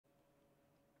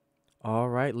All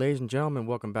right, ladies and gentlemen,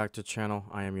 welcome back to the channel.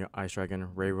 I am your Ice Dragon,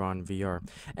 RayronVR.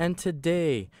 And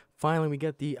today, finally, we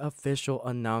get the official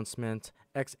announcement.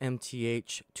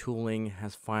 MTH tooling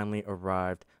has finally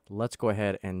arrived. Let's go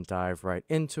ahead and dive right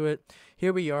into it.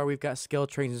 Here we are. We've got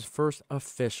Skeletrain's first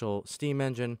official steam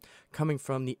engine coming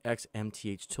from the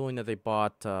MTH tooling that they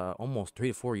bought almost 3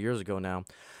 to 4 years ago now.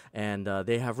 And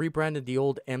they have rebranded the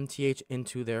old MTH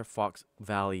into their Fox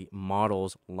Valley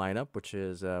models lineup, which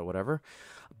is whatever.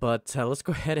 But let's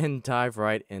go ahead and dive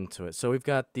right into it. So we've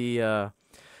got the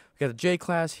J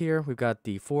class here. We've got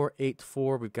the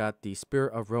 484. We've got the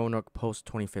Spirit of Roanoke post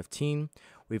 2015.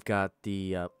 We've got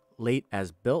the late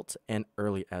as built and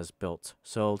early as built.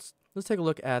 So let's take a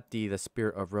look at the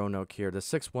Spirit of Roanoke here, the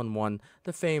 611,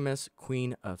 the famous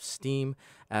Queen of Steam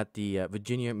at the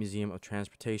Virginia Museum of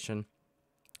Transportation.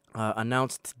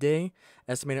 Announced today.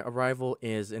 Estimated arrival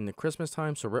is in the Christmas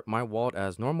time, so rip my wallet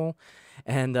as normal.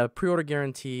 And pre-order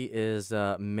guarantee is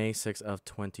May 6th of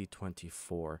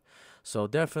 2024. So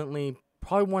definitely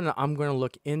probably one that I'm going to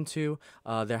look into.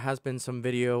 There has been some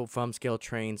video from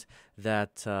Skeletrains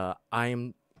that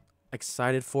I'm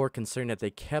excited for, considering that they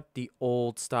kept the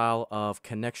old style of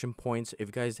connection points. If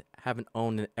you guys haven't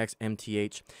owned an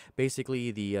MTH,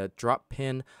 basically the drop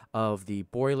pin of the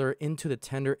boiler into the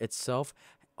tender itself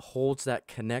holds that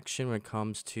connection when it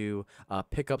comes to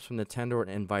pickups from the tender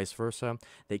and vice versa.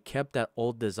 They kept that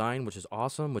old design, which is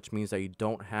awesome, which means that you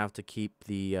don't have to keep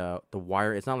the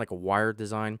wire. It's not like a wire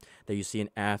design that you see in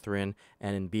Atherin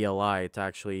and in BLI. It's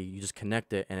actually, you just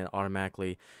connect it and it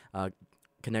automatically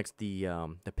connects the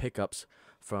pickups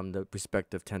from the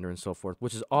respective tender and so forth,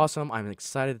 which is awesome. I'm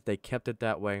excited that they kept it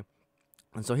that way.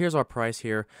 And so here's our price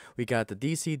here. We got the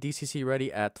DCC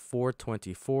ready at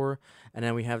 $424, and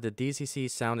then we have the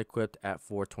DCC sound equipped at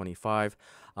 $425.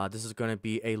 This is going to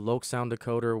be a low sound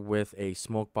decoder with a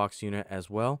smoke box unit as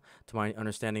well. To my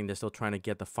understanding, they're still trying to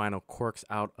get the final quirks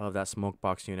out of that smoke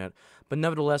box unit. But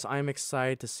nevertheless, I'm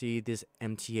excited to see this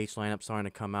MTH lineup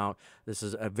starting to come out. This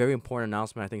is a very important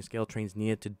announcement I think Skeletrains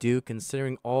needed to do,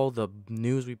 considering all the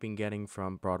news we've been getting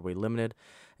from Broadway Limited.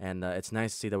 And it's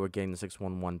nice to see that we're getting the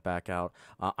 611 back out.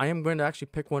 I am going to actually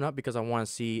pick one up because I want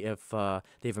to see if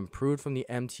they've improved from the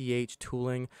MTH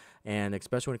tooling, and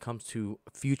especially when it comes to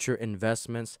future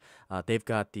investments. They've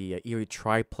got the Erie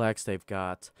Triplex. They've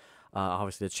got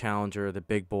obviously the Challenger, the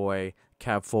Big Boy,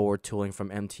 cab forward tooling from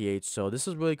MTH. So this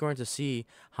is really going to see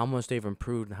how much they've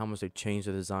improved and how much they've changed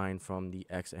the design from the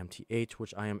MTH,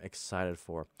 which I am excited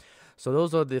for. So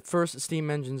those are the first steam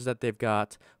engines that they've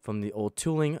got from the old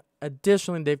tooling.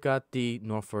 Additionally, they've got the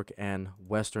Norfolk and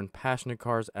Western passenger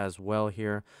cars as well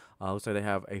here. Looks like they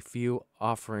have a few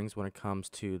offerings when it comes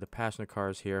to the passenger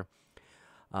cars here.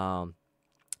 So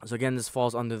again, this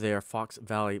falls under their Fox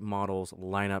Valley models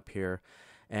lineup here.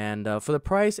 And for the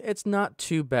price, it's not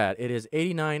too bad. It is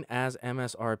 $89 as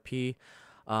MSRP.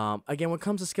 Again, when it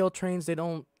comes to Skeletrains,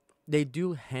 they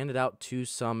do hand it out to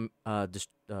some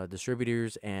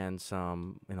distributors and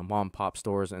some mom and pop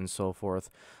stores and so forth.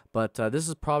 But this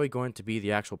is probably going to be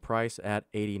the actual price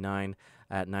at $89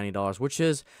 at $90, which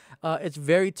is it's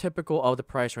very typical of the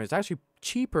price range. It's actually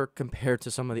cheaper compared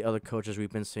to some of the other coaches we've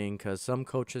been seeing, because some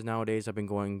coaches nowadays have been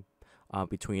going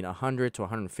between $100 to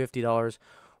 $150.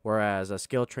 Whereas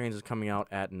Skeletrains is coming out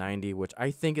at $90, which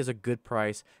I think is a good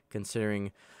price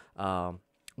considering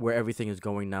where everything is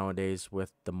going nowadays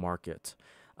with the market.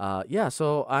 Yeah,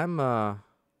 so I'm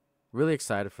really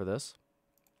excited for this.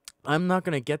 I'm not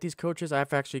going to get these coaches.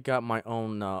 I've actually got my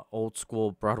own old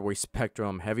school Broadway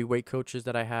Spectrum heavyweight coaches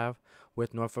that I have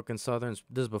with Norfolk and Southern.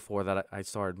 This is before that I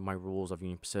started my rules of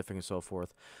Union Pacific and so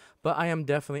forth. But I am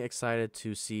definitely excited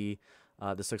to see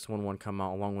the 611 come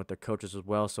out along with their coaches as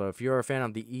well. So if you're a fan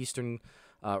of the Eastern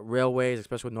Railways,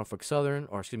 especially with Norfolk Southern,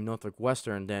 or excuse me, Norfolk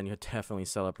Western, then you're definitely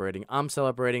celebrating. I'm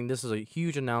celebrating. This is a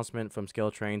huge announcement from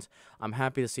Skeletrains. I'm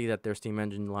happy to see that their steam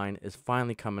engine line is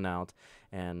finally coming out.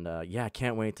 And yeah, I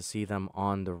can't wait to see them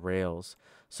on the rails.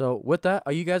 So with that,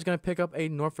 are you guys going to pick up a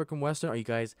Norfolk and Western? Are you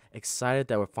guys excited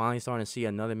that we're finally starting to see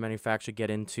another manufacturer get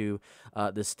into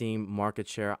the steam market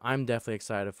share? I'm definitely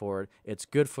excited for it. It's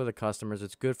good for the customers.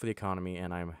 It's good for the economy,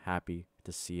 and I'm happy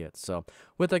to see it. So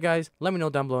with that, guys, let me know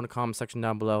down below in the comment section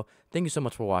down below. Thank you so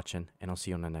much for watching, and I'll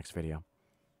see you on the next video.